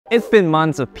It's been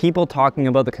months of people talking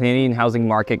about the Canadian housing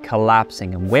market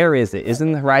collapsing. And where is it? Is it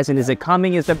in the horizon? Is it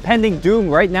coming? Is the pending doom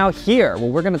right now here? Well,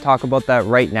 we're going to talk about that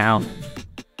right now.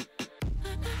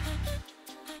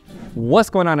 What's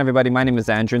going on, everybody? My name is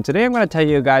Andrew, and today I'm going to tell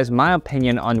you guys my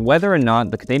opinion on whether or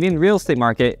not the Canadian real estate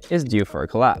market is due for a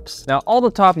collapse. Now, all the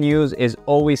top news is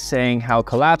always saying how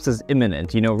collapse is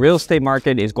imminent. You know, real estate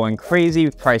market is going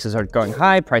crazy, prices are going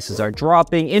high, prices are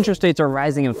dropping, interest rates are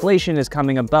rising, inflation is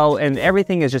coming about, and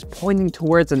everything is just pointing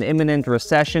towards an imminent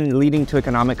recession leading to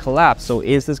economic collapse. So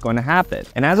is this going to happen?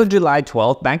 And as of July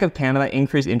 12th, Bank of Canada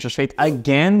increased interest rates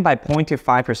again by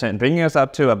 0.25%, bringing us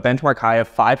up to a benchmark high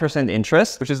of 5%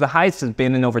 interest, which is the highest has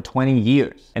been in over 20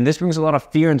 years. And this brings a lot of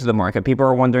fear into the market. People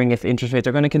are wondering if interest rates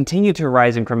are going to continue to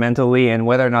rise incrementally and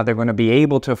whether or not they're going to be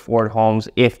able to afford homes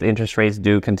if the interest rates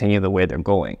do continue the way they're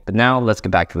going. But now let's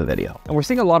get back to the video. And we're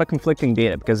seeing a lot of conflicting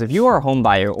data because if you are a home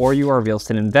buyer or you are a real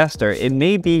estate investor, it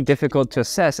may be difficult to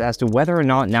assess as to whether or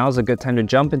not now is a good time to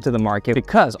jump into the market,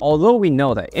 because although we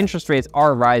know that interest rates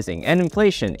are rising and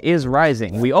inflation is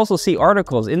rising, we also see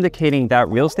articles indicating that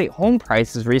real estate home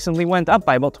prices recently went up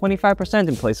by about 25%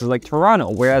 in places like Toronto,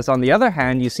 whereas on the other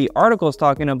hand, you see articles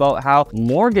talking about how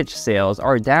mortgage sales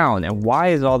are down. And why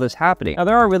is all this happening? Now,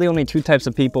 there are really only two types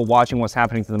of people watching what's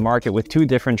happening to the market with two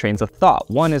different trains of thought.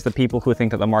 One is the people who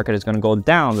think that the market is going to go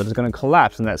down, that it's going to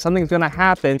collapse, and that something's going to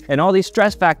happen, and all these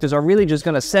stress factors are really just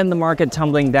going to send the market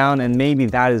tumbling down, and maybe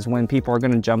that is when people are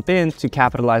going to jump in to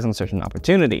capitalize on certain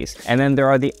opportunities. And then there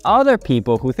are the other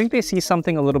people who think they see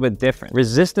something a little bit different,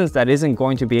 resistance that isn't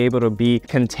going to be able to be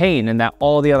contained, and that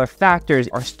all the other factors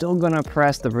are still going to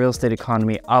press the real estate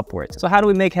economy upwards. So how do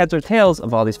we make heads or tails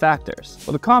of all these factors?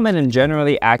 Well, the common and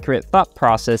generally accurate thought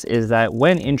process is that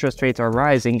when interest rates are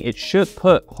rising, it should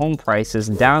put home prices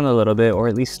down a little bit, or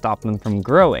at least stop them from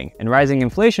growing. And rising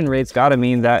inflation rates gotta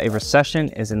mean that a recession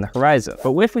is in the horizon.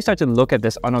 But if we start to look at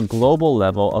this on a global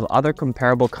level of other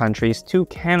comparable countries to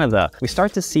Canada, we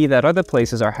start to see that other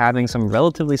places are having some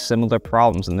relatively similar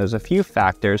problems. And there's a few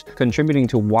factors contributing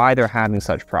to why they're having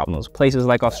such problems. Places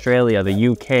like Australia, the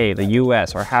UK, the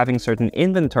US are having certain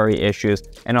inventory issues,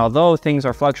 and although things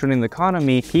are fluctuating in the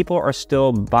economy, people are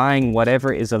still buying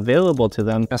whatever is available to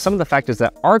them. Now, some of the factors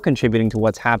that are contributing to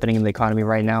what's happening in the economy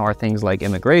right now are things like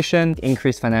immigration,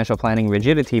 increased financial planning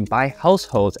rigidity by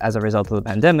households as a result of the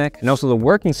pandemic, and also the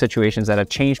working situations that have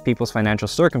changed people's financial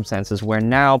circumstances, where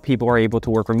now people are able to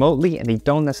work remotely and they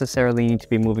don't necessarily need to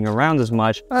be moving around as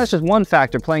much. Well, that's just one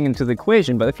factor playing into the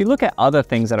equation, but if you look at other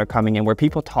things that are coming in where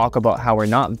people talk about how we're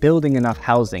not building enough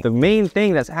housing, the main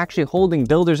thing that's actually holding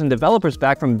builders and developers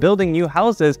back from building new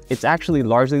houses, it's actually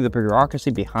largely the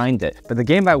bureaucracy behind it. But the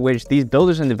game by which these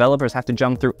builders and developers have to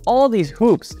jump through all these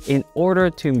hoops in order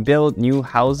to build new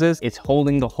houses, it's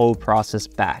holding the whole process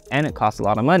back, and it costs a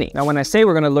lot of money. Now, when I say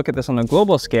we're going to look at this on a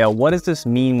global scale, what does this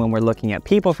mean when we're looking at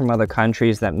people from other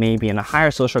countries that may be in a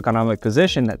higher socioeconomic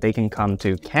position that they can come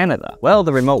to Canada? Well,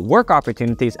 the remote work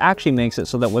opportunities actually makes it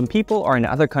so that when people are in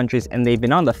other countries and they've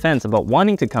been on the fence about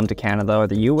wanting to come to Canada or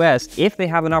the US, if they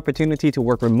have an opportunity to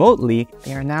work remotely,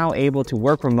 they are now able to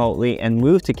work remotely and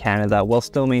move to Canada while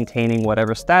still maintaining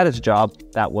whatever status job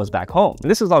that was back home. And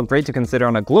this is all great to consider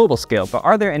on a global scale, but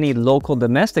are there any local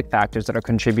domestic factors that are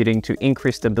contributing to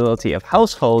increased stability of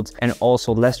households and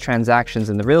also less transactions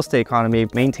in the real estate economy,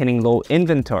 maintaining low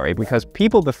inventory? Because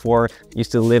people before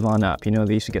used to live on up. You know,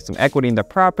 they used to get some equity in their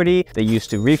property, they used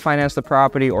to refinance the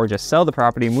property or just sell the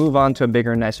property, move on to a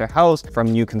bigger, nicer house from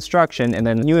new construction, and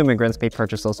then new immigrants may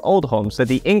purchase those old homes. So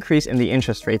the increase in the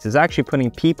interest rates is actually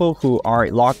putting people who are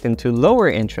locked into lower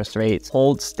interest rates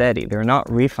hold steady. They're not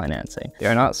refinancing.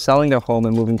 They're not selling their home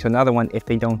and moving to another one if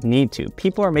they don't need to.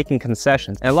 People are making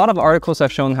concessions. And a lot of articles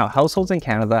have shown how households in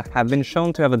Canada have been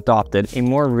shown to have adopted a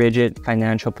more rigid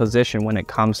financial position when it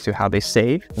comes to how they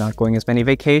save, not going as many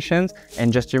vacations,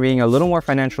 and just being a little more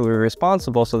financially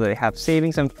responsible so that they have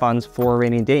savings and funds for a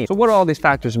rainy day. So what do all these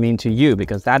factors mean to you?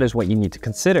 Because that is what you need to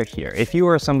consider here. If you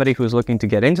are somebody who's looking to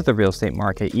get into the real estate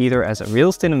market, either as a real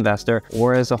estate investor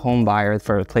or as a home buyer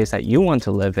for a place that you want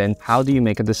to live in, how do you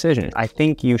make a decision? I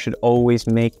think you should always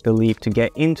make the leap to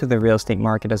get into the real estate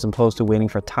market as opposed to waiting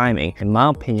for timing. In my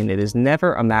opinion, it is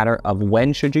never a matter of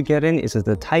when should you get in, it's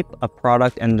the type of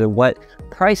product and the what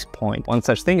price point. One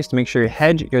such thing is to make sure you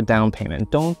hedge your down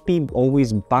payment. Don't be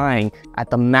always buying at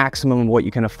the maximum of what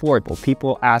you can afford. Well,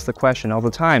 people ask the question all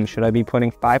the time, should I be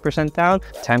putting 5% down,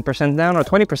 10% down, or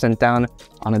 20% down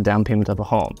on a down payment payment of a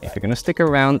home. If you're going to stick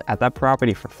around at that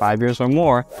property for 5 years or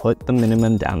more, put the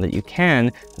minimum down that you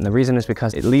can. And the reason is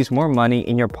because it leaves more money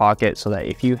in your pocket so that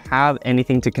if you have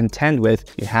anything to contend with,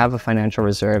 you have a financial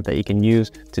reserve that you can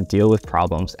use to deal with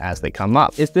problems as they come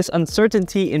up. It's this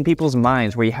uncertainty in people's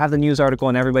minds where you have the news article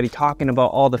and everybody talking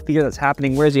about all the fear that's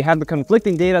happening, whereas you have the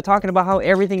conflicting data talking about how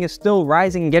everything is still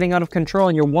rising and getting out of control,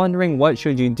 and you're wondering what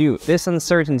should you do. This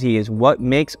uncertainty is what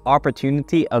makes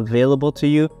opportunity available to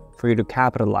you for you to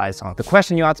capitalize on. The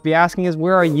question you ought to be asking is,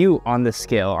 where are you on this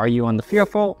scale? Are you on the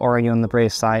fearful or are you on the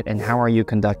brave side? And how are you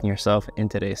conducting yourself in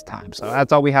today's time? So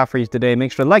that's all we have for you today.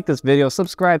 Make sure to like this video,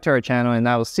 subscribe to our channel, and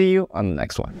I will see you on the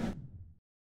next one.